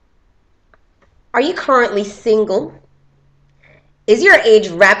Are you currently single? Is your age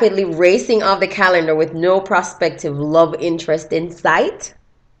rapidly racing off the calendar with no prospective love interest in sight?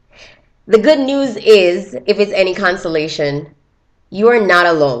 The good news is, if it's any consolation, you are not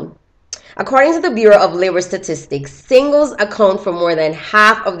alone. According to the Bureau of Labor Statistics, singles account for more than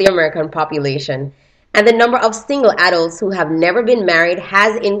half of the American population, and the number of single adults who have never been married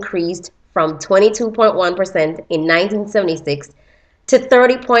has increased from 22.1% in 1976 to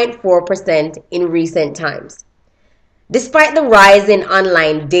 30.4% in recent times. Despite the rise in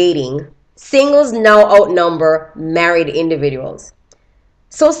online dating, singles now outnumber married individuals.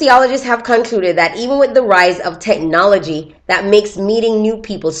 Sociologists have concluded that even with the rise of technology that makes meeting new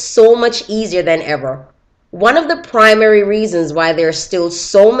people so much easier than ever, one of the primary reasons why there are still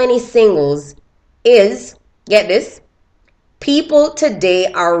so many singles is, get this, people today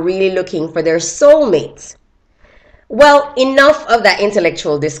are really looking for their soulmates. Well, enough of that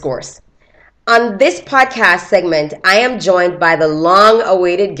intellectual discourse. On this podcast segment, I am joined by the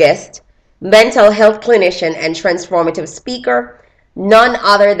long-awaited guest, mental health clinician and transformative speaker, none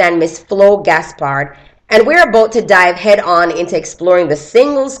other than Miss Flo Gaspard, and we're about to dive head on into exploring the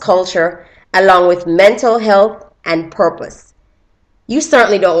singles culture along with mental health and purpose. You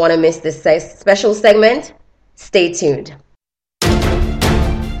certainly don't want to miss this special segment. Stay tuned.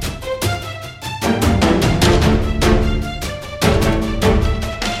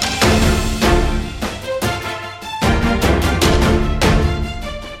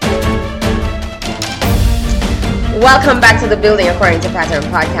 Welcome back to the Building According to Pattern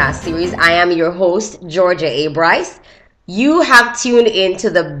podcast series. I am your host, Georgia A. Bryce. You have tuned in to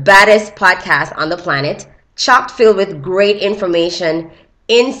the baddest podcast on the planet, chock filled with great information,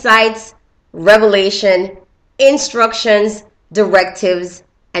 insights, revelation, instructions, directives,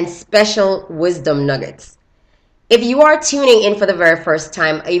 and special wisdom nuggets. If you are tuning in for the very first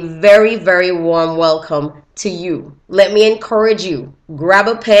time, a very, very warm welcome to you. Let me encourage you. Grab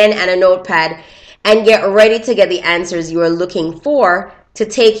a pen and a notepad and get ready to get the answers you are looking for to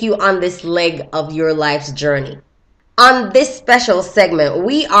take you on this leg of your life's journey. On this special segment,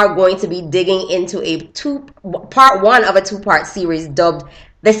 we are going to be digging into part one of a two-part series dubbed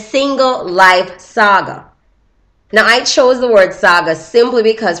The Single Life Saga. Now, I chose the word saga simply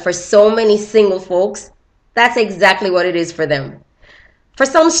because for so many single folks, that's exactly what it is for them. For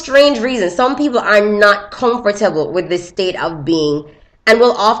some strange reason, some people are not comfortable with this state of being and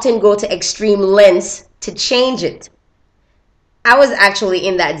will often go to extreme lengths to change it. I was actually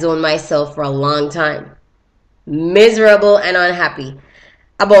in that zone myself for a long time. Miserable and unhappy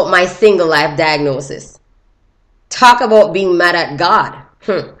about my single life diagnosis. Talk about being mad at God.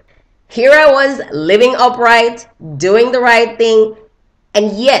 Here I was living upright, doing the right thing,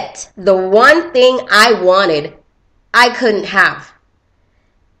 and yet the one thing I wanted, I couldn't have.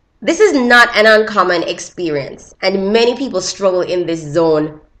 This is not an uncommon experience, and many people struggle in this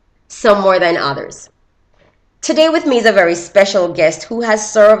zone, some more than others. Today with me is a very special guest who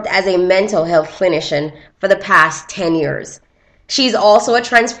has served as a mental health clinician for the past 10 years. She's also a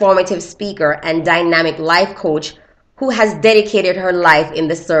transformative speaker and dynamic life coach who has dedicated her life in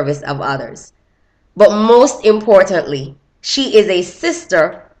the service of others. But most importantly, she is a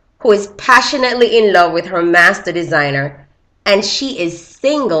sister who is passionately in love with her master designer, and she is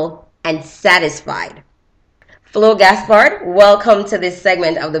single and satisfied. Flo Gaspard, welcome to this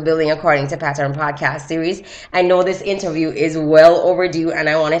segment of the Building According to Pattern podcast series. I know this interview is well overdue, and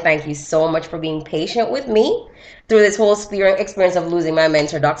I want to thank you so much for being patient with me through this whole experience of losing my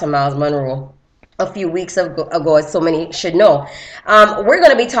mentor, Dr. Miles Monroe, a few weeks ago, as so many should know. We're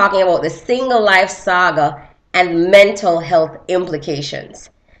going to be talking about the single life saga and mental health implications.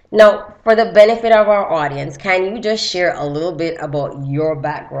 Now, for the benefit of our audience, can you just share a little bit about your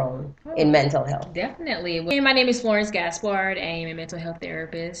background in mental health? Definitely. My name is Florence Gaspard. I am a mental health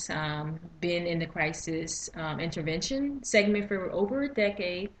therapist. Been in the crisis intervention segment for over a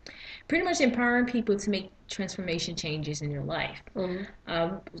decade, pretty much empowering people to make transformation changes in your life. Mm-hmm.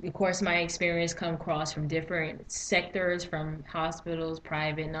 Of course, my experience come across from different sectors, from hospitals,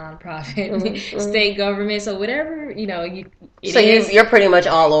 private, nonprofit, mm-hmm. state government. So whatever, you're pretty much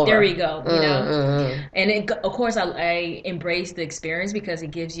all over. There we go. Mm-hmm. And of course, I embrace the experience because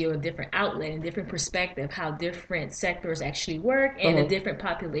it gives you a different outlet and different perspective how different sectors actually work and the different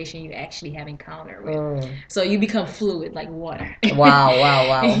population you actually have encountered with. So you become fluid like water.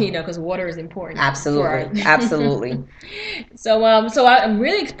 Wow. Because water is important. Absolutely. Absolutely. So I'm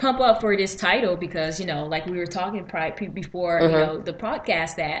really pumped up for this title because, like we were talking before, the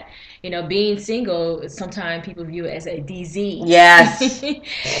podcast that, being single, sometimes people view it as a disease. Yes.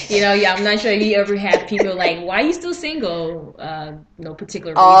 I'm not sure if you ever have people like, why are you still single? No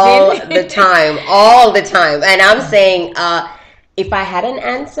particular All reason. the time, all the time. And I'm saying, if I had an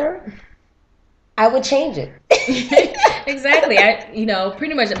answer, I would change it. Exactly.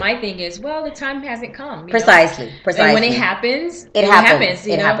 Pretty much my thing is, well, the time hasn't come. Precisely. And when it happens, it happens.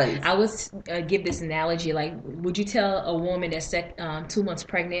 It happens. I would give this analogy like, would you tell a woman that's 2 months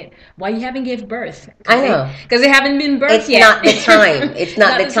pregnant why you haven't given birth? I know, because they haven't been birthed yet. It's not the time. It's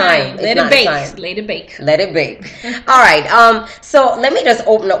not the time. Let it bake. Let it bake. Let it bake. All right. So let me just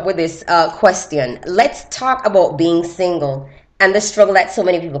open up with this question. Let's talk about being single and the struggle that so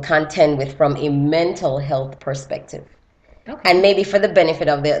many people contend with from a mental health perspective. Okay. And maybe for the benefit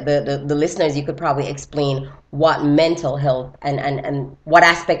of the listeners, you could probably explain what mental health and what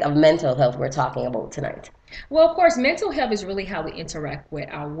aspect of mental health we're talking about tonight. Well, of course, mental health is really how we interact with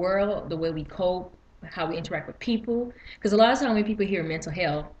our world, the way we cope, how we interact with people. Because a lot of times when people hear mental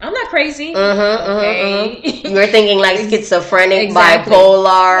health, I'm not crazy. Okay. You're thinking like schizophrenic, exactly.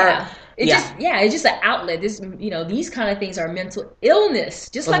 Bipolar. Yeah. It's just an outlet. These kind of things are mental illness,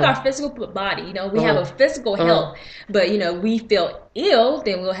 just like our physical body. We have a physical health, but we feel ill,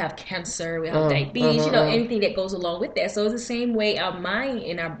 then we'll have cancer, we'll have diabetes, anything that goes along with that. So it's the same way our mind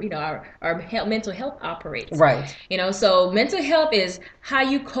and our mental health operates. Right. So mental health is how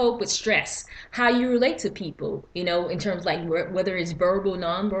you cope with stress, how you relate to people, in terms like whether it's verbal,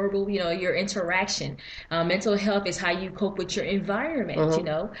 nonverbal, your interaction. Mental health is how you cope with your environment,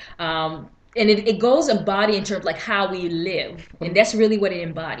 and it goes embodied in terms like how we live, and that's really what it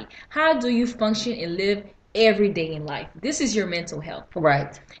embodies. How do you function and live every day in life? This is your mental health,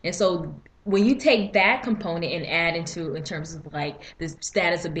 right? And so when you take that component and add in terms of like the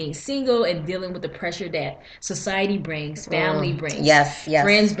status of being single and dealing with the pressure that society brings, family brings, yes,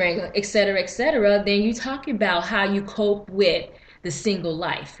 friends bring, et cetera, then you talk about how you cope with the single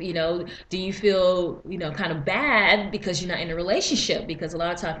life. Do you feel kind of bad because you're not in a relationship? Because a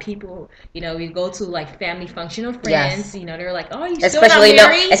lot of times people, you go to like family function or friends, they're like, oh, you still not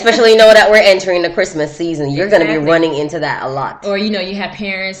married? Especially that we're entering the Christmas season. You're going to be running into that a lot. Or you have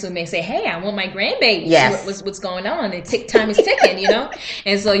parents who may say, hey, I want my grandbaby. Yes. What's going on? And time is ticking,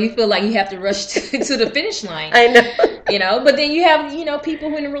 and so you feel like you have to rush to the finish line. I know. But then you have people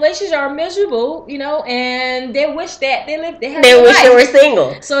who in a relationship are miserable, and they wish that they wish they were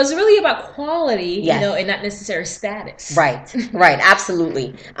single. So it's really about quality, and not necessarily status. Right,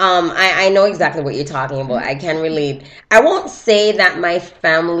 absolutely. I know exactly what you're talking about. I can relate. I won't say that my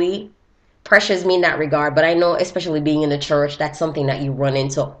family pressures me in that regard, but I know, especially being in the church, that's something that you run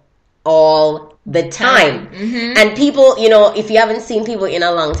into all the time. Mm-hmm. And people, if you haven't seen people in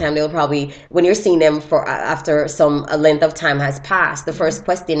a long time, they'll probably, when you're seeing them after a length of time has passed, the first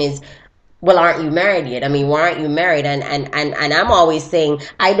question is, well, aren't you married yet? I mean, why aren't you married? And I'm always saying,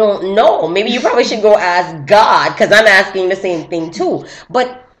 I don't know. Maybe you probably should go ask God, because I'm asking the same thing too.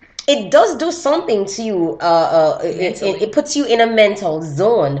 But it does do something to you. It puts you in a mental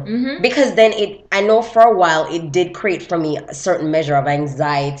zone, because then I know for a while it did create for me a certain measure of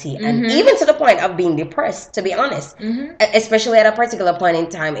anxiety, and even to the point of being depressed, to be honest, especially at a particular point in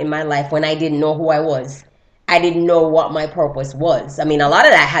time in my life when I didn't know who I was. I didn't know what my purpose was. I mean, a lot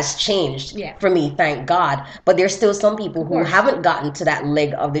of that has changed for me, thank God. But there's still some people who haven't gotten to that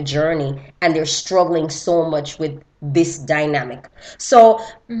leg of the journey, and they're struggling so much with this dynamic. So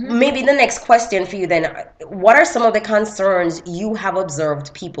maybe the next question for you then, what are some of the concerns you have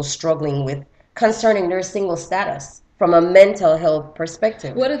observed people struggling with concerning their single status from a mental health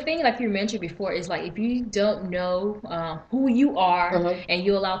perspective? Well, the thing, like you mentioned before, is like if you don't know who you are, and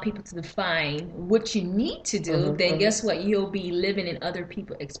you allow people to define what you need to do, then guess what? You'll be living in other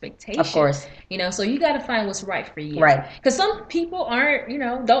people's expectations. Of course. So you got to find what's right for you. Right. Because some people aren't,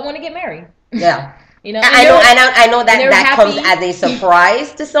 don't want to get married. Yeah. I know that comes as a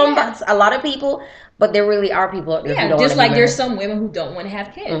surprise to a lot of people. But there really are people out there who don't just like there's some women who don't want to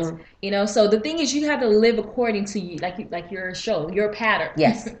have kids. So the thing is, you have to live according to you, like your show, your pattern.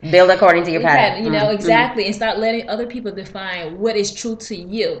 Yes, build according to your pattern. Exactly, and start letting other people define what is true to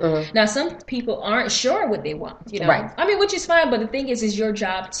you. Now, some people aren't sure what they want. Right. I mean, which is fine, but the thing is your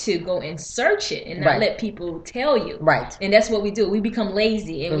job to go and search it and not let people tell you. Right. And that's what we do. We become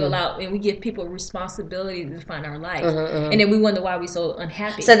lazy, and we give people responsibility to define our life, and then we wonder why we're so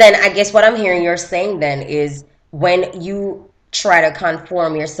unhappy. So then, I guess what I'm hearing you're saying then is, when you try to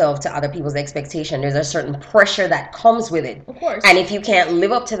conform yourself to other people's expectation, there's a certain pressure that comes with it. Of course. And if you can't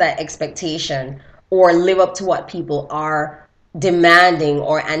live up to that expectation, or live up to what people are demanding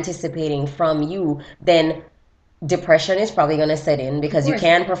or anticipating from you, then depression is probably going to set in because you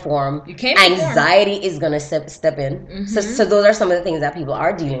can't perform. You can't perform. Anxiety is going to step in. So those are some of the things that people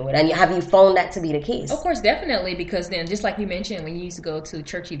are dealing with. And have you found that to be the case? Of course, definitely, because then, just like you mentioned, when you used to go to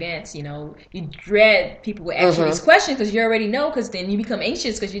church events, you dread people would ask you these questions because you already know, because then you become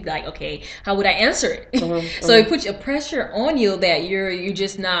anxious because you're like, okay, how would I answer it? So it puts a pressure on you that you're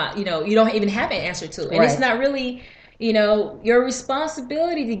just not, you don't even have an answer to. And it's not really, your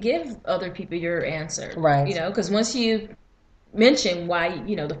responsibility to give other people your answer. Right. Because once you mention why,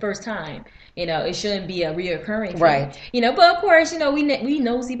 the first time, it shouldn't be a reoccurring thing. Right. But of course, we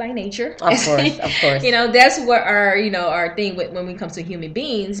nosy by nature. Of course. That's what our thing when it comes to human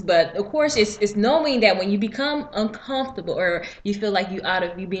beings. But of course, it's knowing that when you become uncomfortable or you feel like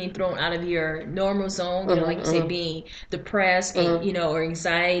you being thrown out of your normal zone, like you say, being depressed, and, or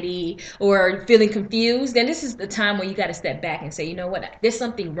anxiety or feeling confused, then this is the time where you got to step back and say, you know what, there's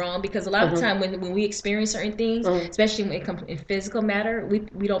something wrong. Because a lot of the time when we experience certain things, especially when it comes in physical matter,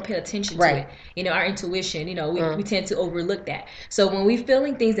 we don't pay attention to it. Our intuition, we tend to overlook that. So when we're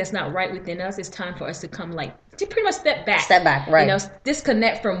feeling things that's not right within us, it's time for us to come to pretty much step back, right?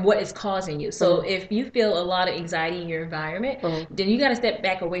 Disconnect from what is causing you. So if you feel a lot of anxiety in your environment, then you got to step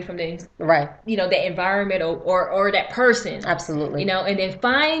back away from the that environment or that person. Absolutely. And then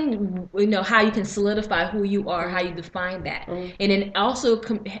find how you can solidify who you are, how you define that, and then also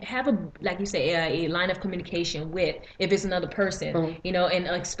have like you say, a line of communication with, if it's another person, and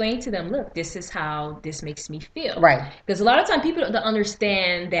explain to them, look, this is how this makes me feel, right? Because a lot of times people don't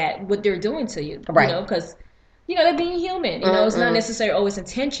understand that what they're doing to you, right? Because they're being human. It's not necessarily always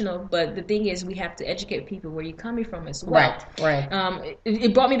intentional, but the thing is, we have to educate people where you're coming from as well. Right.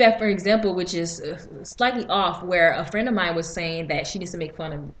 It brought me back, for example, which is slightly off, where a friend of mine was saying that she needs to make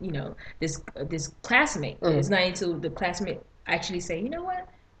fun of, this classmate. It's not until the classmate actually say, you know what,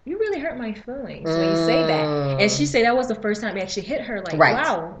 you really hurt my feelings when you say that. And she said that was the first time it actually hit her, like,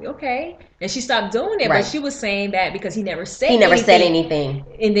 wow, okay. And she stopped doing it, but she was saying that because he never said anything.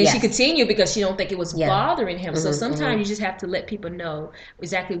 And then she continued because she don't think it was bothering him. So sometimes you just have to let people know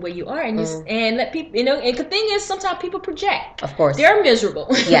exactly where you are, and and let people, and the thing is, sometimes people project. Of course. They're miserable.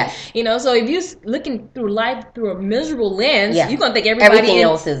 Yes. So if you're looking through life through a miserable lens, you're going to think everybody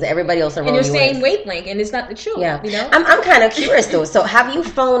else around in your same wavelength, and it's not the truth. Yeah. I'm kind of curious though. So have you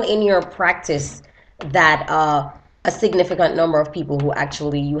found in your practice that a significant number of people who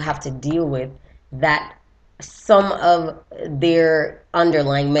actually you have to deal with, that some of their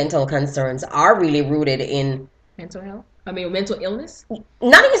underlying mental concerns are really rooted in mental health? Mental illness?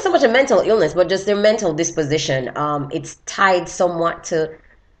 Not even so much a mental illness, but just their mental disposition. It's tied somewhat to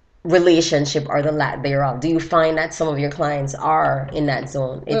relationship or the lack thereof. Do you find that some of your clients are in that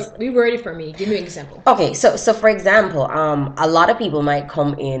zone? Be ready for me. Give me an example. Okay, so for example, a lot of people might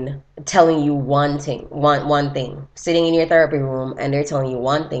come in telling you one thing, sitting in your therapy room, and they're telling you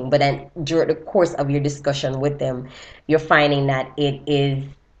one thing, but then during the course of your discussion with them, you're finding that it is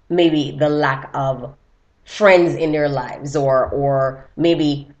maybe the lack of friends in their lives, or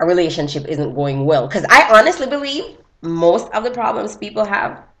maybe a relationship isn't going well. Because I honestly believe most of the problems people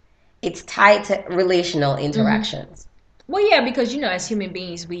have, it's tied to relational interactions. Well, yeah, because, as human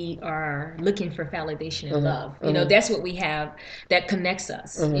beings, we are looking for validation and love. That's what we have that connects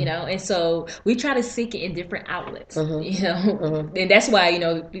us, and so we try to seek it in different outlets, and that's why,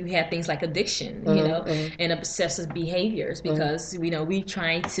 we have things like addiction, and obsessive behaviors, because, we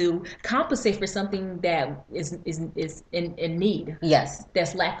trying to compensate for something that is in need. Yes.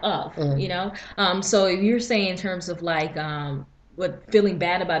 That's lack of, so if you're saying in terms of like, feeling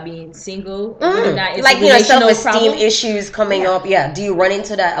bad about being single, like self-esteem issues coming up. Yeah, do you run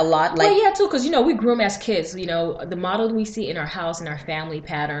into that a lot? Well, yeah, too, because we groom as kids. The model we see in our house and our family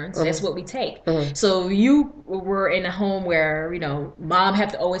patterns, that's what we take. So you were in a home where mom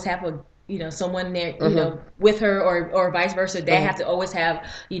have to always have a someone there, with her, or vice versa. Dad have to always have,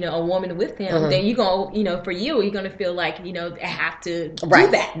 a woman with him. Then you're going, for you're going to feel like, I have to do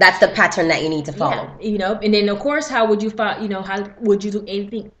that. That's the pattern that you need to follow. Yeah, and then of course, how would you how would you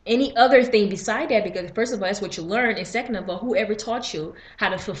do any other thing beside that? Because first of all, that's what you learn, and second of all, whoever taught you how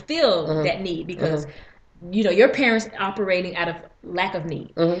to fulfill that need, because your parents operating out of lack of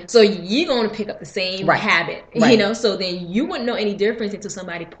need. So you're going to pick up the same habit, so then you wouldn't know any difference until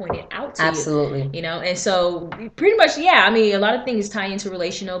somebody pointed out to you. Absolutely. And so pretty much, a lot of things tie into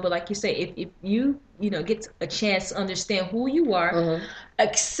relational, but like you say, if you get a chance to understand who you are,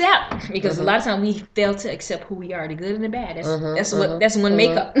 accept, because a lot of times we fail to accept who we are, the good and the bad. That's one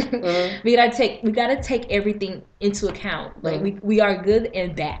makeup. we gotta take everything into account. Like we are good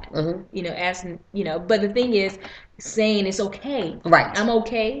and bad. But the thing is, saying it's okay. Right. I'm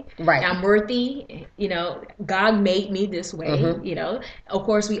okay. Right. I'm worthy. God made me this way. Of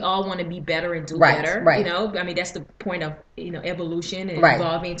course, we all want to be better and do better. Right. I mean, that's the point of evolution and Right.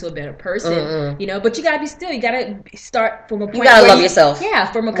 evolving into a better person. But you gotta be still. You gotta start from a point. You gotta love yourself.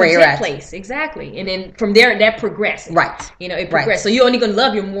 Yeah, from a content place, exactly, and then from there that progresses. Right. It progresses. Right. So you're only gonna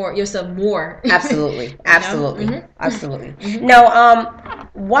love yourself more. Absolutely. Absolutely. Absolutely. Now,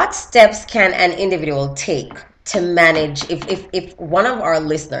 what steps can an individual take to manage if one of our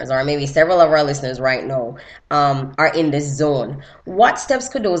listeners, or maybe several of our listeners right now, are in this zone? What steps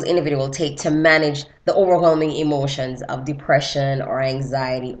could those individuals take to manage the overwhelming emotions of depression or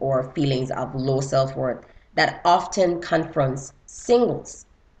anxiety or feelings of low self-worth that often confronts singles?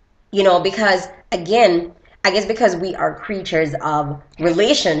 Because again, I guess because we are creatures of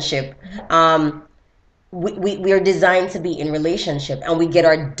relationship, we are designed to be in relationship, and we get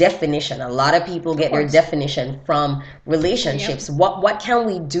our definition. A lot of people get their definition from relationships. Yep. What can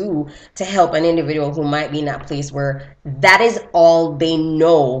we do to help an individual who might be in that place where that is all they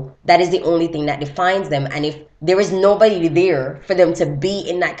know, that is the only thing that defines them, and if there is nobody there for them to be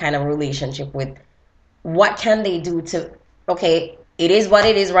in that kind of relationship with, what can they do to, okay, it is what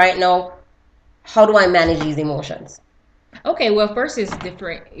it is right now, how do I manage these emotions? Okay, well, first it's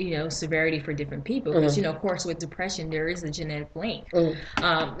different, severity for different people. Because, of course, with depression, there is a genetic link.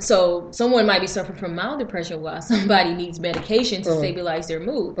 So someone might be suffering from mild depression while somebody needs medication to stabilize their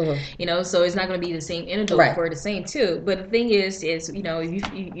mood. So it's not going to be the same antidote for the same too. But the thing is if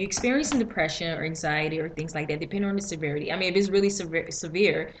you experiencing depression or anxiety or things like that, depending on the severity. I mean, if it's really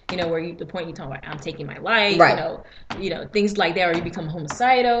severe, where the point you talk about, I'm taking my life, things like that, or you become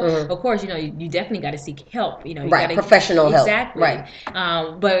homicidal. Of course, you definitely got to seek help. You gotta, professional help. Exactly. Right.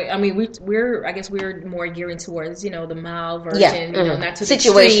 But I mean, we're more gearing towards the mild version, not to the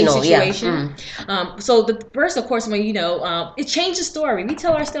situational situation. So the first, of course, when it changes the story. We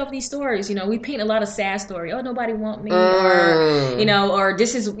tell ourselves these stories. We paint a lot of sad story. Oh, nobody want me, or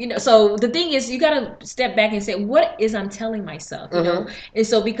this is So the thing is, you gotta step back and say, what is I'm telling myself? And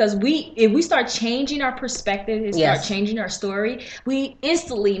so because if we start changing our perspective and start changing our story, we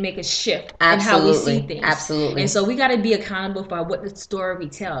instantly make a shift in how we see things. Absolutely. And so we got to be accountable for what the story we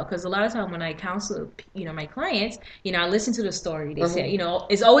tell. Because a lot of time when I counsel, my clients, I listen to the story. They say,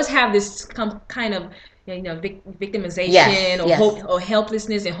 it's always have this kind of, victimization or hope or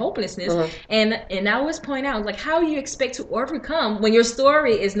helplessness and hopelessness. And I always point out, like, how you expect to overcome when your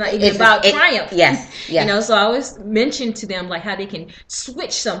story is not even about triumph. Yes. So I always mention to them, like, how they can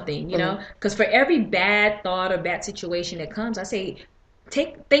switch something, because for every bad thought or bad situation that comes, I say,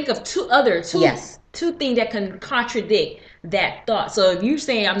 think of two things that can contradict that thought. So if you're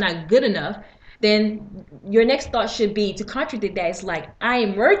saying I'm not good enough, then your next thought should be to contradict that. It's like, I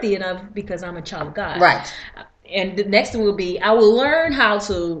am worthy enough because I'm a child of God. Right. And the next one will be, I will learn how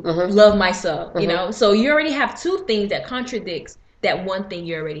to love myself. So you already have two things that contradicts that one thing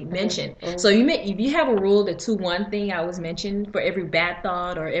you already mentioned. So if you have a rule, the 2-1 thing I was mentioned, for every bad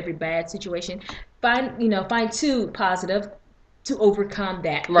thought or every bad situation, find two positive to overcome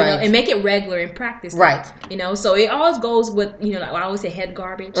that, and make it regular and practice that, so it always goes with, I always say, head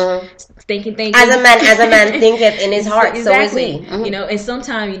garbage, thinking. As a man thinketh in his heart, exactly. So is he. And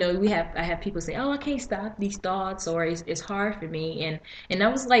sometimes, I have people say, oh, I can't stop these thoughts, or it's hard for me, and I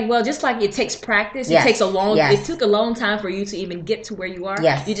was like, well, just like it takes practice, it takes it took a long time for you to even get to where you are.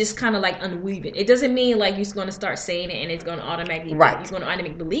 You just kind of like unweave it. It doesn't mean like you're going to start saying it and it's going to automatically, you're going to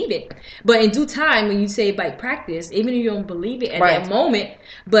automatically believe it, but in due time, when you say by practice, even if you don't believe it at that moment,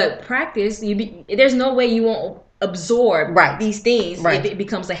 but practice, there's no way you won't absorb these things. It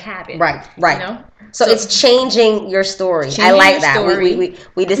becomes a habit. So it's changing your story. I like that.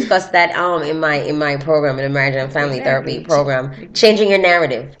 We discussed that in my program, in the marriage and family therapy program. Changing your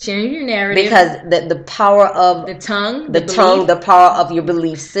narrative. Because the power of the tongue, the power of your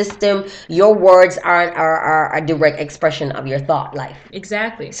belief system, your words are a direct expression of your thought life.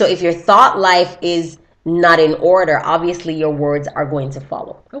 Exactly. So if your thought life is not in order, obviously your words are going to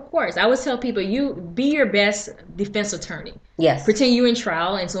follow. Of course. I always tell people, you be your best defense attorney. Yes. Pretend you're in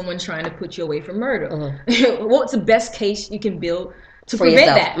trial and someone's trying to put you away for murder. What's the best case you can build to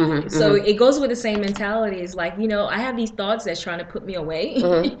prevent that? So it goes with the same mentality. It's like, I have these thoughts that's trying to put me away,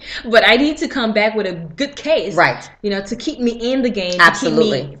 but I need to come back with a good case, to keep me in the game,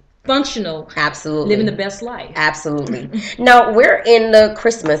 Absolutely. to keep me functional, absolutely, living the best life. Absolutely. Now we're in the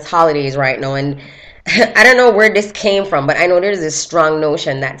Christmas holidays right now, and I don't know where this came from, but I know there's this strong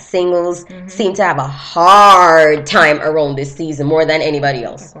notion that singles Mm-hmm. seem to have a hard time around this season more than anybody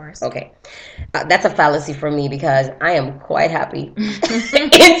Of else. course. Okay. That's a fallacy for me because I am quite happy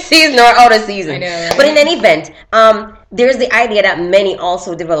in season or out of season. I know, right? But in any event, there's the idea that many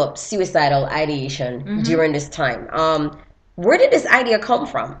also develop suicidal ideation during this time. Where did this idea come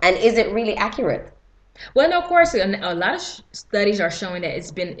from? And is it really accurate? Well, no, of course, a lot of studies are showing that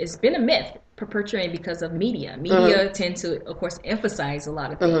it's been a myth perpetuated because of media. Media tend to, of course, emphasize a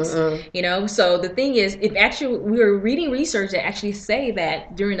lot of things. You know, so the thing is, if actually we were reading research that actually say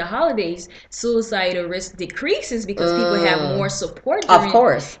that during the holidays, suicidal risk decreases because people have more support. During, Of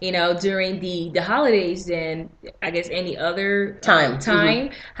course. You know, during the holidays than I guess any other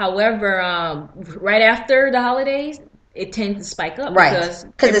Time. However, right after the holidays, it tends to spike up, right?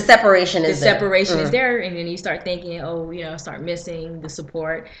 Because the separation is there. Separation is there, and then you start thinking, oh, you know, start missing the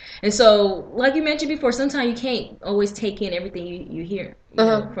support. And so, like you mentioned before, sometimes you can't always take in everything you hear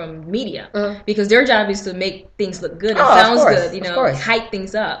know, from media because their job is to make things look good and sounds good, you know, hype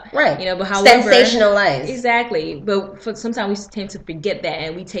things up, right? You know, but however, sensationalize, exactly. But sometimes we tend to forget that,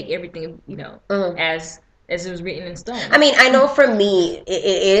 and we take everything, you know, as it was written in stone. I mean, I know for me, it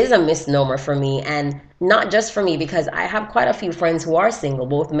is a misnomer for me, and not just for me, because I have quite a few friends who are single,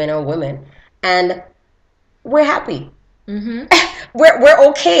 both men or women, and we're happy. We're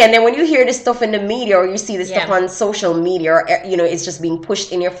okay. And then when you hear this stuff in the media, or you see this stuff on social media, or you know, it's just being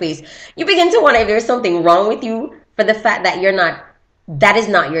pushed in your face, you begin to wonder if there's something wrong with you for the fact that you're not. That is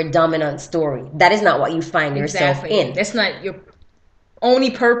not your dominant story. That is not what you find yourself in. That's not your only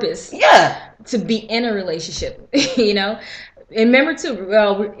purpose. Yeah. To be in a relationship, you know. And remember too,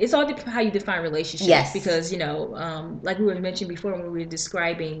 well, it's all how you define relationships. Yes. Because, you know, like we were mentioning before when we were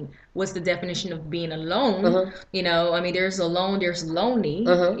describing what's the definition of being alone. You know, I mean, there's alone, there's lonely.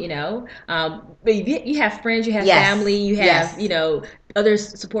 You know, but you have friends, you have family, you have you know, other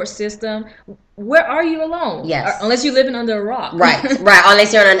support system. Where are you alone? Yes. Unless you're living under a rock. Right.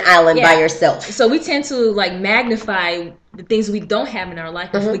 Unless you're on an island by yourself. So we tend to like magnify the things we don't have in our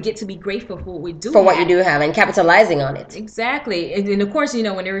life, and forget to be grateful for what we do. For what you do have, and capitalizing on it. Exactly. And of course, you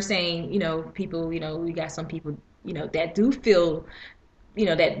know, when they were saying, you know, people, you know, we got some people, you know, that do feel, you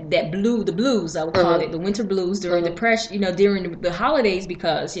know, that the blues, I would call it, the winter blues during depression, you know, during the holidays,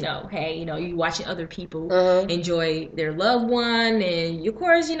 because, you know, hey, you know, you watching other people enjoy their loved one, and of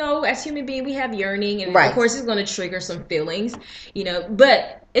course, you know, as human beings, we have yearning, and of course, it's going to trigger some feelings, you know,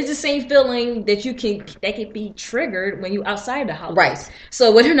 but it's the same feeling that can be triggered when you outside the holidays. Right.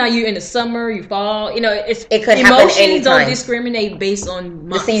 So whether or not you're in the summer, you fall, you know, it could happen anytime. Emotions don't discriminate based on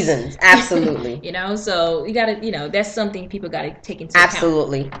months. The seasons. Absolutely. You know, so you gotta, you know, that's something people gotta take into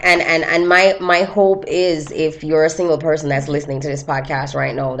Absolutely. account. And my hope is, if you're a single person that's listening to this podcast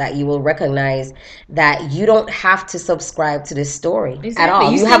right now, that you will recognize that you don't have to subscribe to this story at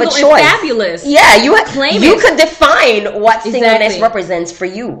all. You have a choice. Fabulous. Yeah, you could define what singleness represents for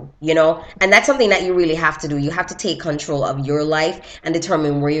you. You know, and that's something that you really have to do. You have to take control of your life and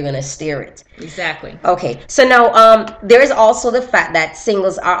determine where you're going to steer it. Exactly. Okay, so now there is also the fact that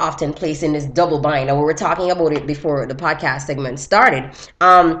singles are often placed in this double bind. Now, we were talking about it before the podcast segment started,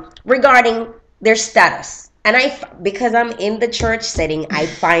 regarding their status. And because I'm in the church setting, I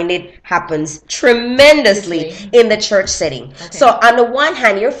find it happens tremendously in the church setting. Okay. So on the one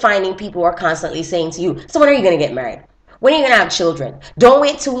hand, you're finding people who are constantly saying to you, so when are you going to get married? When are you going to have children? Don't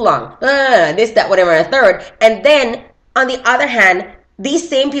wait too long. This, that, whatever, and a third. And then, on the other hand, these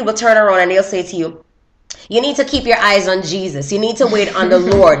same people turn around and they'll say to you, you need to keep your eyes on Jesus. You need to wait on the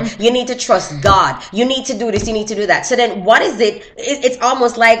Lord. You need to trust God. You need to do this. You need to do that. So then what is it? It's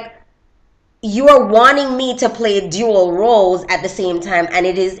almost like you are wanting me to play dual roles at the same time, and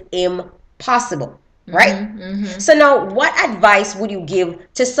it is impossible. Right? So now, what advice would you give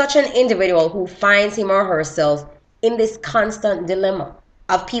to such an individual who finds him or herself in this constant dilemma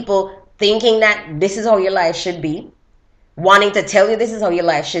of people thinking that this is how your life should be, wanting to tell you this is how your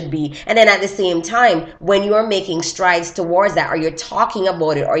life should be, and then at the same time, when you're making strides towards that, or you're talking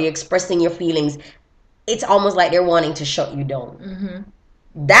about it, or you're expressing your feelings, it's almost like they're wanting to shut you down.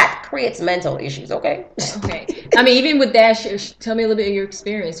 That creates mental issues. Okay. I mean, even with that, tell me a little bit of your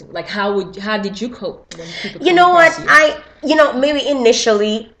experience. Like, how did you cope when people? You know what? Maybe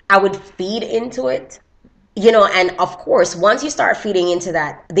initially I would feed into it. You know, and of course, once you start feeding into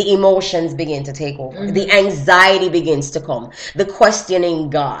that, the emotions begin to take over. The anxiety begins to come. The questioning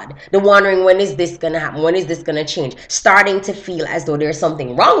God. The wondering, when is this going to happen? When is this going to change? Starting to feel as though there's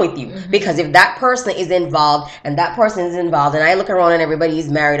something wrong with you. Because if that person is involved, and that person is involved, and I look around and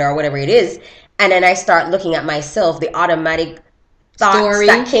everybody's married or whatever it is, and then I start looking at myself, the automatic thoughts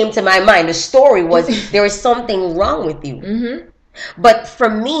that came to my mind. The story was there is something wrong with you. Mm-hmm. But for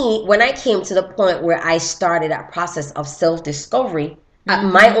me, when I came to the point where I started that process of self-discovery,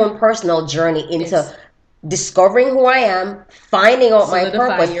 my own personal journey into discovering who I am, finding out my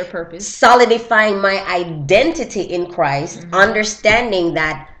purpose, solidifying my identity in Christ, understanding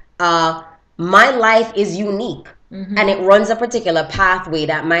that my life is unique. And it runs a particular pathway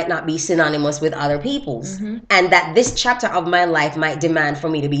that might not be synonymous with other people's. And that this chapter of my life might demand for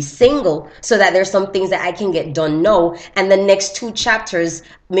me to be single so that there's some things that I can get done now. And the next 2 chapters,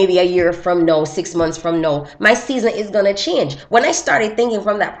 maybe a year from now, 6 months from now, my season is going to change. When I started thinking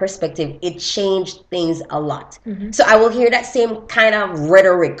from that perspective, it changed things a lot. So I will hear that same kind of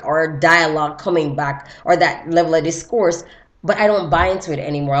rhetoric or dialogue coming back, or that level of discourse, but I don't buy into it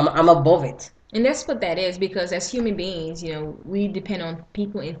anymore. I'm above it. And that's what that is, because as human beings, we depend on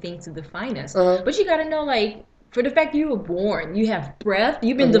people and things to define us. But you got to know, like, for the fact you were born, you have breath,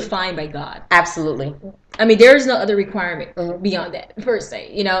 you've been defined by God. Absolutely. I mean, there's no other requirement beyond that, per se.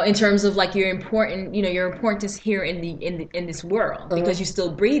 In terms of like your importance here in this world, because you're still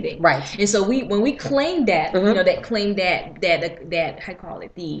breathing. Right. And so when we claim that, that how call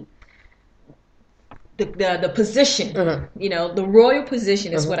it the position, the royal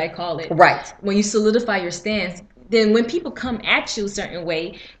position is what I call it. Right. When you solidify your stance, then when people come at you a certain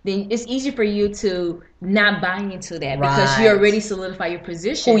way, then it's easy for you to not buy into that, because you already solidify your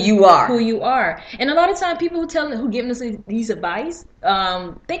position. Who you are. And a lot of times people who give us these advice,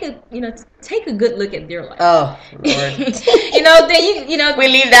 take a good look at their life. Oh, Lord. Then we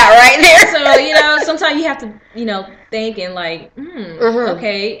leave that right there. So, sometimes you have to, think and like,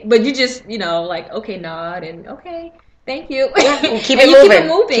 okay. But you just, okay, nod and okay. Thank you. Yeah, keep it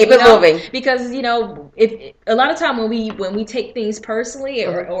moving. Because if a lot of time when we take things personally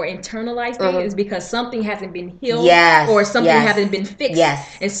or internalize things, it's because something hasn't been healed, or something hasn't been fixed.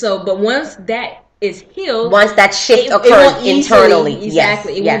 Yes. And so, but once that is healed, once that shift occurs internally,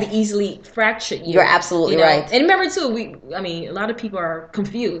 exactly, it won't be easily fractured. You're absolutely right. And remember too, a lot of people are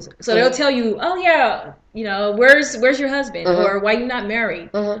confused, so they'll tell you, oh yeah, where's your husband, or why you not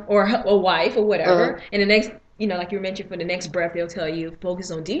married, or a wife or whatever, and the next. Like you mentioned, for the next breath, they'll tell you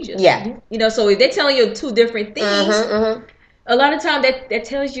focus on Jesus. Yeah. So if they're telling you 2 different things, a lot of time that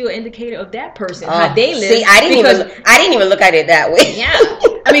tells you an indicator of that person, how they live. See, I didn't even look at it that way. Yeah.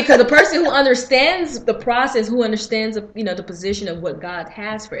 Because the person who understands the process, who understands the position of what God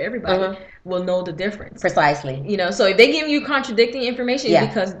has for everybody, will know the difference. Precisely. So if they give you contradicting information, it's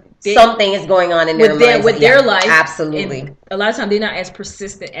because something is going on in their minds. With their life. Absolutely. And a lot of times they're not as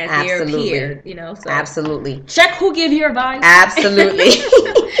persistent as they appear. So absolutely. Check who give you advice. Absolutely.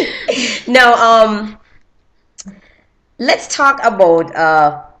 Now, let's talk about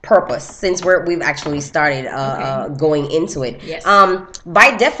purpose, since we've actually started going into it. Yes.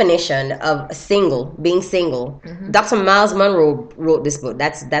 By definition of being single, Dr. Miles Monroe wrote this book.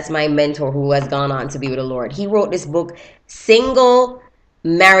 That's my mentor, who has gone on to be with the Lord. He wrote this book, Single,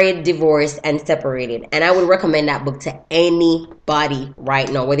 Married, Divorced, and Separated. And I would recommend that book to anybody right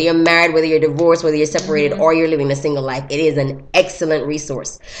now, whether you're married, whether you're divorced, whether you're separated, or you're living a single life. It is an excellent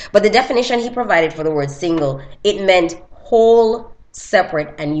resource. But the definition he provided for the word single, it meant whole,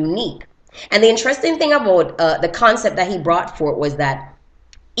 separate, and unique. And the interesting thing about the concept that he brought forth was that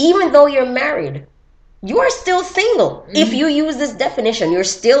even though you're married, you are still single. If you use this definition, you're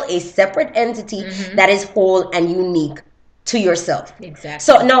still a separate entity that is whole and unique to yourself. Exactly.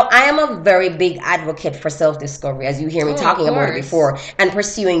 So now I am a very big advocate for self-discovery, as you hear me talking about it before, and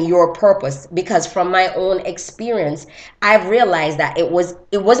pursuing your purpose, because from my own experience, I've realized that it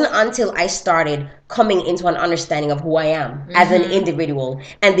wasn't until I started coming into an understanding of who I am as an individual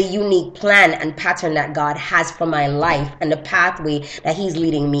and the unique plan and pattern that God has for my life and the pathway that He's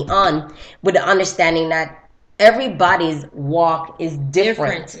leading me on, with the understanding that everybody's walk is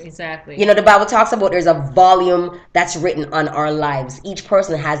different. Exactly. The Bible talks about there's a volume that's written on our lives. Each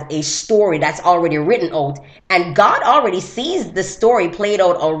person has a story that's already written out, and God already sees the story played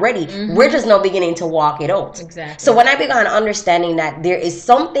out already. We're just now beginning to walk it out. Exactly. So when I began understanding that there is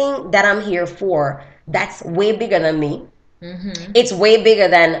something that I'm here for that's way bigger than me, it's way bigger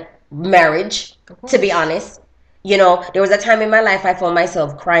than marriage, to be honest. There was a time in my life I found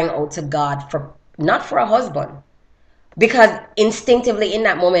myself crying out to God not for a husband, because instinctively in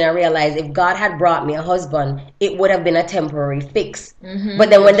that moment I realized if God had brought me a husband, it would have been a temporary fix.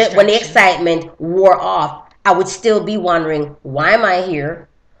 But then when the excitement wore off, I would still be wondering, why am I here?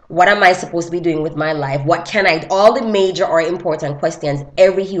 What am I supposed to be doing with my life? What can I, all the major or important questions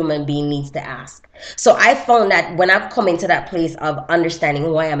every human being needs to ask. So I found that when I've come into that place of understanding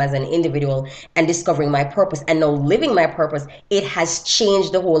who I am as an individual and discovering my purpose and now living my purpose, it has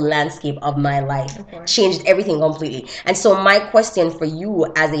changed the whole landscape of my life, changed everything completely. And so my question for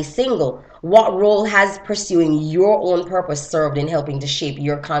you as a single, what role has pursuing your own purpose served in helping to shape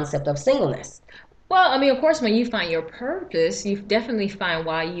your concept of singleness? Well, I mean, of course, when you find your purpose, you definitely find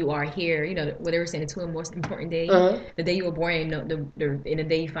why you are here. You know, what they were saying, the two most important days, the day you were born and the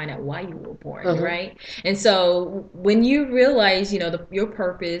day you find out why you were born, right? And so when you realize, you know, your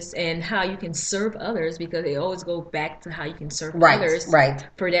purpose and how you can serve others, because they always go back to how you can serve others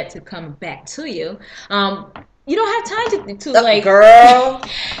for that to come back to you. You don't have time to like, girl,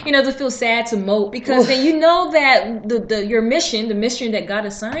 you know, to feel sad, to mope, because then you know that your mission, the mission that God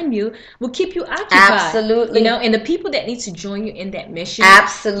assigned you, will keep you occupied. Absolutely. You know, and the people that need to join you in that mission,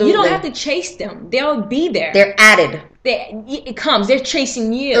 absolutely, you don't have to chase them; they'll be there. They're added. It comes. They're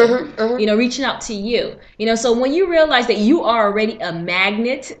chasing you. You know, reaching out to you. You know, so when you realize that you are already a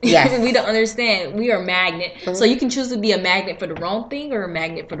magnet, yes, we don't understand. We are a magnet, so you can choose to be a magnet for the wrong thing or a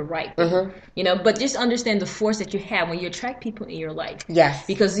magnet for the right thing. You know, but just understand the force that you have when you attract people in your life. Yes,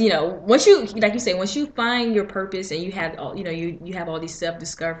 because you know, once you, like you say, once you find your purpose and you have all, you know, you have all these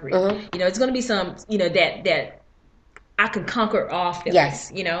self-discovery. You know, it's going to be some, you know, that I can conquer all feelings,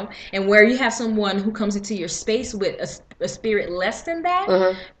 yes, you know, and where you have someone who comes into your space with a spirit less than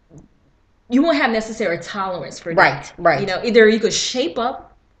that, you won't have necessary tolerance for that. Right. You know, either you could shape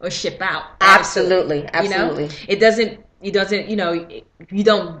up or ship out. Absolutely. Absolutely. You know, it doesn't, you know, you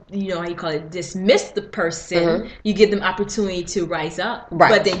don't, you know, how you call it, dismiss the person. You give them opportunity to rise up,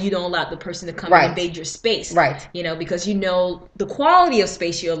 but then you don't allow the person to come and invade your space, you know, because you know the quality of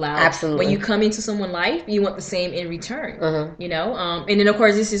space you allow. Absolutely. When you come into someone's life, you want the same in return. You know, and then of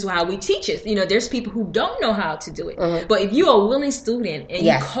course this is how we teach it. You know, there's people who don't know how to do it, but if you're a willing student and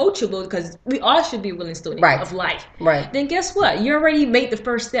you're coachable, because we all should be willing students of life, then guess what? You already made the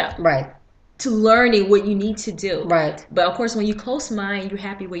first step. To learning what you need to do. But of course, when you close mind, you're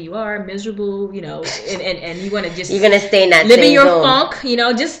happy where you are, miserable, you know, and you want to just, you're gonna stay in that live in your zone. Funk, you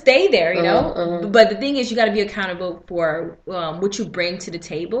know, just stay there, you know. But the thing is, you got to be accountable for what you bring to the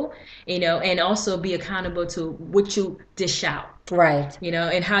table, you know, and also be accountable to what you dish out, you know,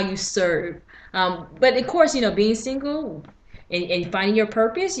 and how you serve. But of course, you know, being single. And finding your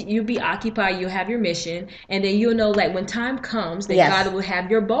purpose, you'll be occupied, you'll have your mission, and then you'll know, like, when time comes, that God will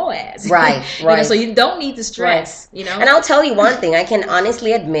have your Boaz. You know, so you don't need to stress, you know. And I'll tell you one thing, I can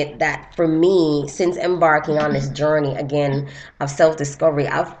honestly admit that for me, since embarking on this journey, again, of self-discovery,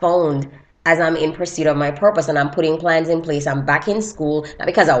 I've found as I'm in pursuit of my purpose and I'm putting plans in place, I'm back in school, not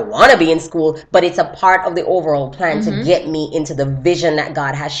because I want to be in school, but it's a part of the overall plan to get me into the vision that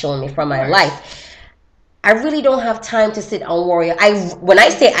God has shown me from my life. I really don't have time to sit and worry. When I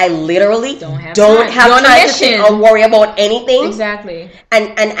say I literally don't have time to sit and worry about anything. Exactly.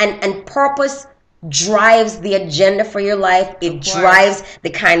 And purpose drives the agenda for your life. It drives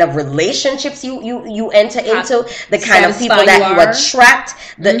the kind of relationships you enter into, the kind of people that you attract.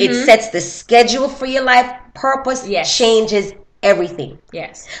 It sets the schedule for your life. Purpose changes everything.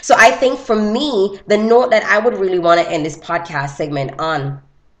 Yes. So I think for me, the note that I would really want to end this podcast segment on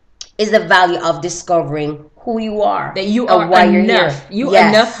is the value of discovering who you are. That you are why enough. You are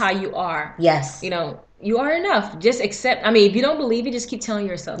enough how you are. Yes. You know, you are enough. Just accept. I mean, if you don't believe it, just keep telling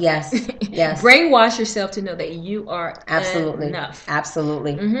yourself. Yes. Yes. Brainwash yourself to know that you are absolutely enough.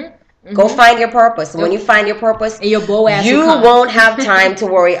 Absolutely. Go find your purpose. When you find your purpose, and your Boaz you won't have time to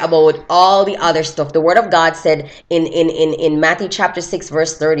worry about all the other stuff. The Word of God said in Matthew chapter 6,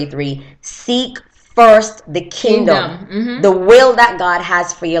 verse 33, seek first the kingdom. The will that God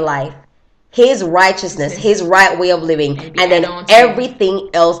has for your life, His righteousness, His right way of living, and then everything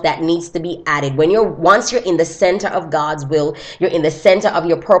else that needs to be added. Once you're in the center of God's will, you're in the center of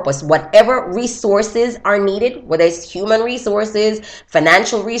your purpose. Whatever resources are needed, whether it's human resources,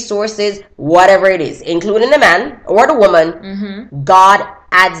 financial resources, whatever it is, including the man or the woman, God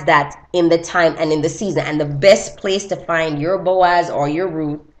adds that in the time and in the season. And the best place to find your Boaz or your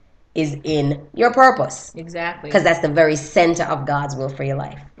Ruth is in your purpose. Exactly. Because that's the very center of God's will for your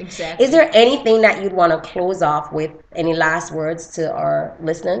life. Exactly. Is there anything that you'd want to close off with? Any last words to our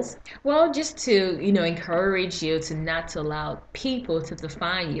listeners? Well, just to, you know, encourage you to not to allow people to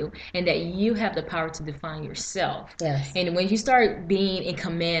define you, and that you have the power to define yourself. Yes. And when you start being in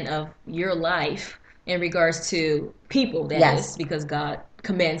command of your life in regards to people, that is, because God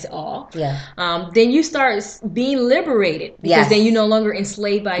commends all. Yeah. Then you start being liberated because Yes. then you're no longer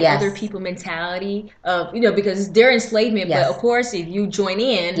enslaved by Yes. other people mentality of, because they're enslavement. Yes. But of course, if you join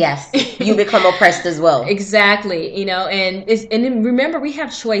in, yes, you become oppressed as well. Exactly, and then remember we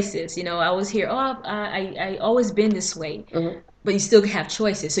have choices. I was here. I always been this way. Mm-hmm. But you still have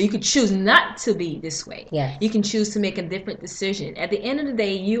choices. So you could choose not to be this way. Yes. You can choose to make a different decision. At the end of the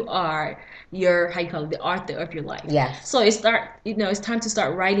day, you are how you call it, the author of your life. Yes. So it's time to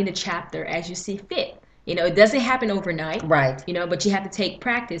start writing the chapter as you see fit. It doesn't happen overnight. Right. But you have to take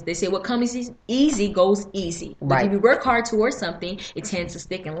practice. They say what comes easy goes easy. But Right. if you work hard towards something, it tends to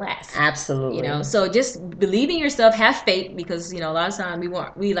stick and last. Absolutely. So just believe in yourself, have faith, because a lot of times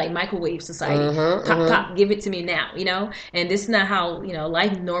we like microwave society. Pop, give it to me now. And this is not how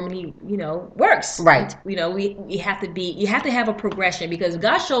life normally works. Right. We have to you have to have a progression, because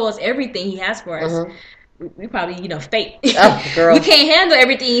God shows us everything He has for us. We probably, fake. Oh, girl. We can't handle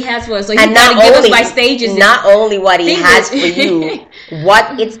everything He has for us. So He's And got to give us by stages. Not only what He has for you,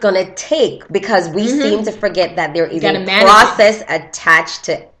 what it's going to take, because we seem to forget that there is a process attached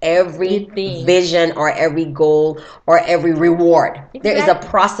to every vision or every goal or every reward. Exactly. There is a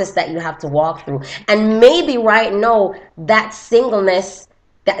process that you have to walk through. And maybe right now, that singleness,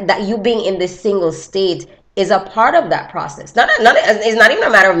 that you being in this single state is a part of that process. It's not even a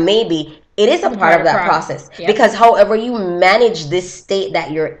matter of maybe. It is a part of that process. Yep. Because however you manage this state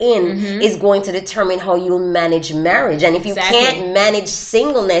that you're in is going to determine how you'll manage marriage. And if you can't manage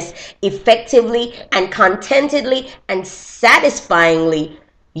singleness effectively and contentedly and satisfyingly,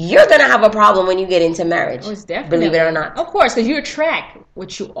 you're going to have a problem when you get into marriage. Oh, definitely. Believe it or not. Of course, because you attract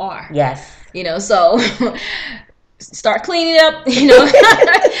what you are. Yes. So start cleaning up,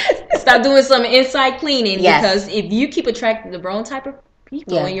 start doing some inside cleaning. Yes. Because if you keep attracting the wrong type of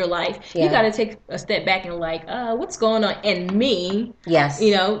people in your life, you got to take a step back and what's going on in me? Yes.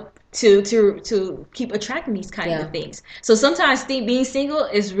 To keep attracting these kinds of things. So sometimes being single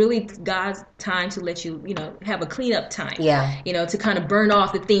is really God's time to let you, have a cleanup time. Yeah. To kind of burn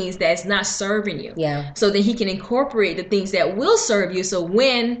off the things that's not serving you. Yeah. So then He can incorporate the things that will serve you. So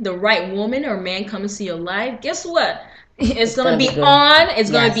when the right woman or man comes into your life, guess what? It's going to be on.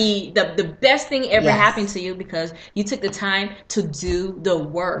 It's going to be the best thing ever happened to you, because you took the time to do the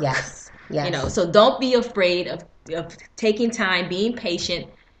work. Yes. Yes. So don't be afraid of taking time, being patient,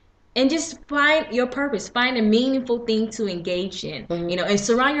 and just find your purpose. Find a meaningful thing to engage in. And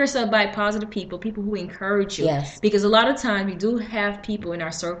surround yourself by positive people who encourage you. Yes. Because a lot of times we do have people in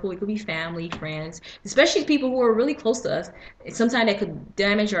our circle. It could be family, friends, especially people who are really close to us. Sometimes that could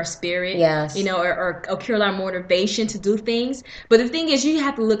damage our spirit. Yes. Or kill our motivation to do things. But the thing is, you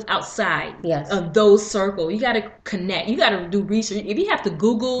have to look outside of those circles. You got to connect. You got to do research. If you have to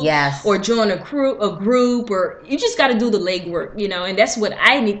Google or join a group, or you just got to do the legwork. And that's what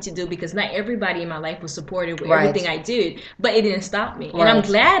I need to do, because not everybody in my life was supportive with everything I did, but it didn't stop me. And I'm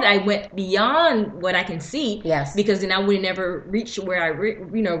glad I went beyond what I can see, because then I would never reach where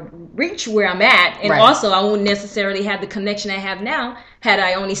reach where I'm at, and also I wouldn't necessarily have the connection I have now had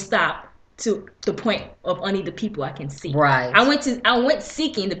I only stopped to the point of only the people I can see. Right. I went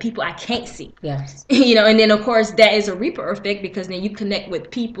seeking the people I can't see. Yes. And then of course that is a reaper effect, because then you connect with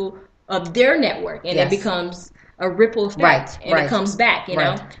people of their network, and it becomes a ripple effect, and it comes back,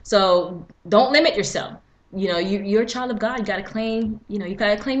 know. So don't limit yourself. You're a child of God. You gotta claim, you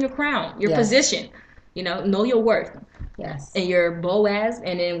gotta claim your crown, your position. Know your worth. Yes. And your Boaz,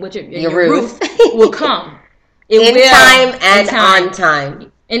 and then your Ruth will come. Time and on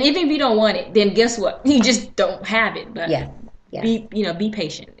time. And even if you don't want it, then guess what? You just don't have it. But be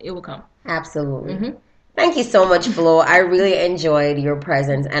patient. It will come. Absolutely. Thank you so much, Flo. I really enjoyed your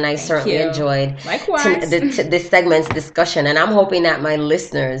presence, and I certainly enjoyed this segment's discussion. And I'm hoping that my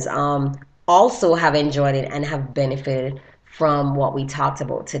listeners also have enjoyed it and have benefited from what we talked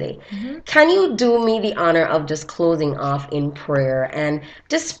about today. Can you do me the honor of just closing off in prayer, and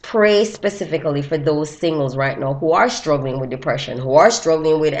just pray specifically for those singles right now who are struggling with depression, who are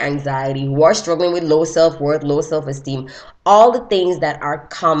struggling with anxiety, who are struggling with low self-worth, low self-esteem, all the things that are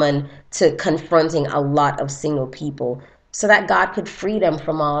common to confronting a lot of single people, so that God could free them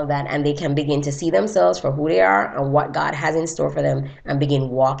from all of that, and they can begin to see themselves for who they are and what God has in store for them, and begin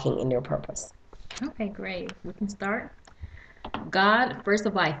walking in their purpose. Okay, great. We can start. God, first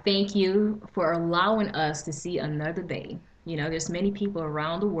of all, I thank you for allowing us to see another day. There's many people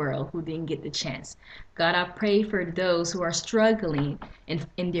around the world who didn't get the chance. God, I pray for those who are struggling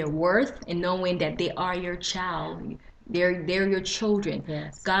in their worth and knowing that they are your child. They're your children.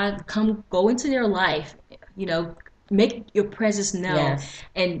 Yes. God, go into their life, make your presence known, Yes.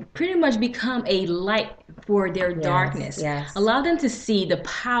 and pretty much become a light for their Yes. darkness. Yes. Allow them to see the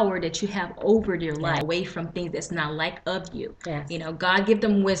power that you have over their life, Yes. away from things that's not like of you. Yes. God, give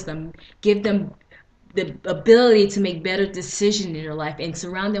them wisdom, give them the ability to make better decisions in their life, and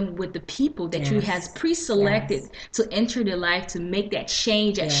surround them with the people that you has Yes. pre-selected Yes. to enter their life, to make that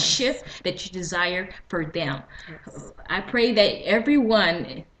change, that Yes. shift that you desire for them. Yes. I pray that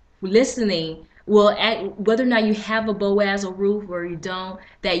everyone listening will, whether or not you have a Boaz or Ruth or you don't,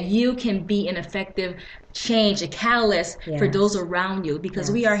 that you can be an effective change, a catalyst for those Yes. around you,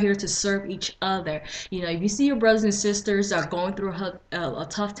 because we are Yes. here to serve each other. If you see your brothers and sisters are going through a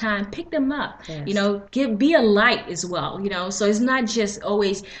tough time, pick them up. Yes. Be a light as well. So it's not just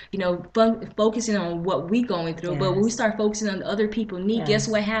always focusing on what we going through, but when we Yes. start focusing on the other people need, guess Yes.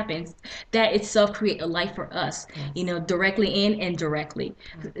 what happens? That itself create a light for us, Yes. directly and indirectly.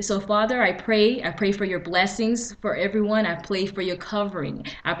 So Father, I pray for your blessings for everyone. I pray for your covering.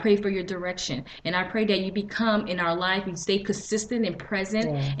 I pray for your direction, and I pray that you become in our life, you stay consistent and present,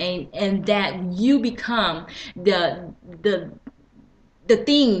 Yes. and that you become the the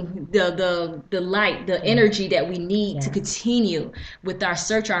thing, the light, the energy that we need to Yes. continue with our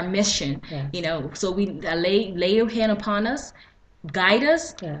search, our mission. Yes. So we lay your hand upon us, guide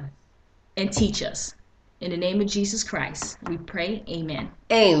us, Yes. and teach us. In the name of Jesus Christ, we pray. Amen.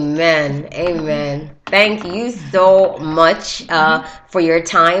 Amen. Amen. Thank you so much for your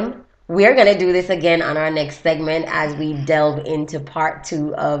time. We're going to do this again on our next segment as we delve into part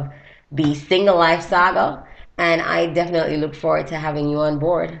 2 of the Single Life Saga. And I definitely look forward to having you on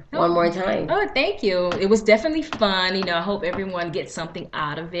board one more time. Oh, thank you. It was definitely fun. I hope everyone gets something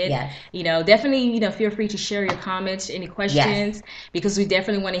out of it. Yes. Definitely, feel free to share your comments, any questions, Yes. because we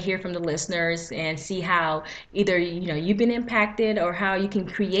definitely want to hear from the listeners and see how either, you've been impacted or how you can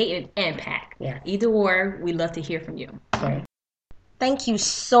create an impact. Yes. Either or, we love to hear from you. Right. Thank you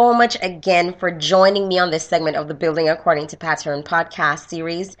so much again for joining me on this segment of the Building According to Pattern podcast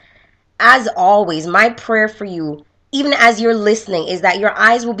series. As always, my prayer for you, even as you're listening, is that your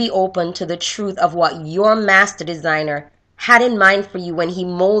eyes will be open to the truth of what your master designer had in mind for you when he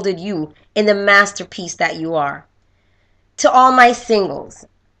molded you in the masterpiece that you are. To all my singles,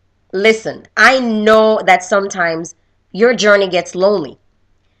 listen, I know that sometimes your journey gets lonely.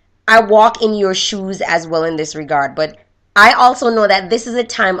 I walk in your shoes as well in this regard, but I also know that this is a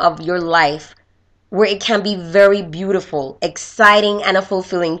time of your life where it can be very beautiful, exciting, and a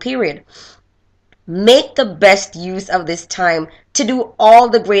fulfilling period. Make the best use of this time to do all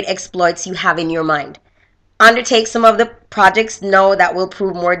the great exploits you have in your mind. Undertake some of the projects now that will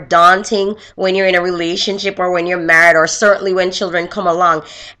prove more daunting when you're in a relationship or when you're married, or certainly when children come along.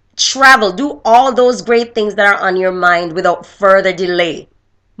 Travel, do all those great things that are on your mind without further delay.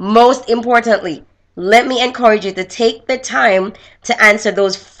 Most importantly, let me encourage you to take the time to answer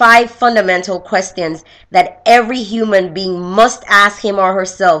those 5 fundamental questions that every human being must ask him or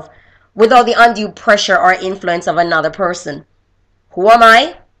herself without the undue pressure or influence of another person. Who am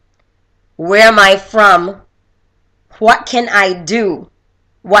I? Where am I from? What can I do?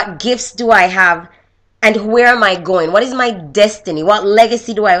 What gifts do I have? And where am I going? What is my destiny? What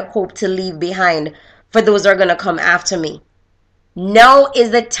legacy do I hope to leave behind for those that are going to come after me? Now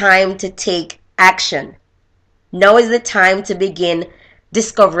is the time to take action. Now is the time to begin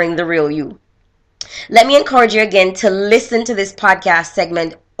discovering the real you. Let me encourage you again to listen to this podcast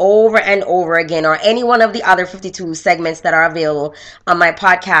segment over and over again, or any one of the other 52 segments that are available on my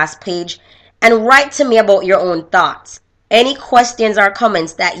podcast page, and write to me about your own thoughts. Any questions or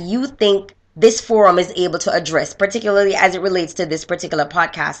comments that you think this forum is able to address, particularly as it relates to this particular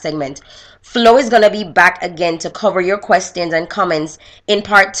podcast segment. Flo is going to be back again to cover your questions and comments in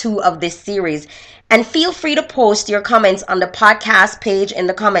part 2 of this series. And feel free to post your comments on the podcast page in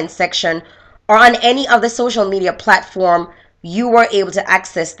the comments section, or on any of the social media platform you were able to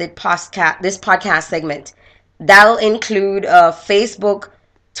access this podcast segment. That'll include Facebook,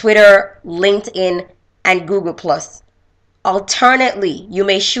 Twitter, LinkedIn, and Google+. Alternately, you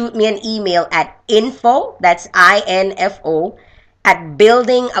may shoot me an email at info, that's INFO, at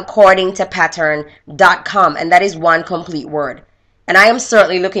buildingaccordingtopattern.com, and that is one complete word. And I am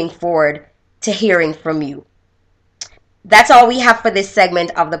certainly looking forward to hearing from you. That's all we have for this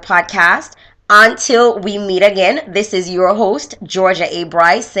segment of the podcast. Until we meet again, this is your host, Georgia A.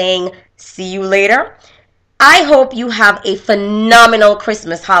 Bryce, saying see you later. I hope you have a phenomenal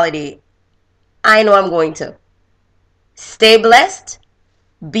Christmas holiday. I know I'm going to. Stay blessed,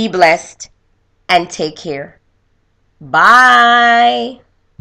 be blessed, and take care. Bye.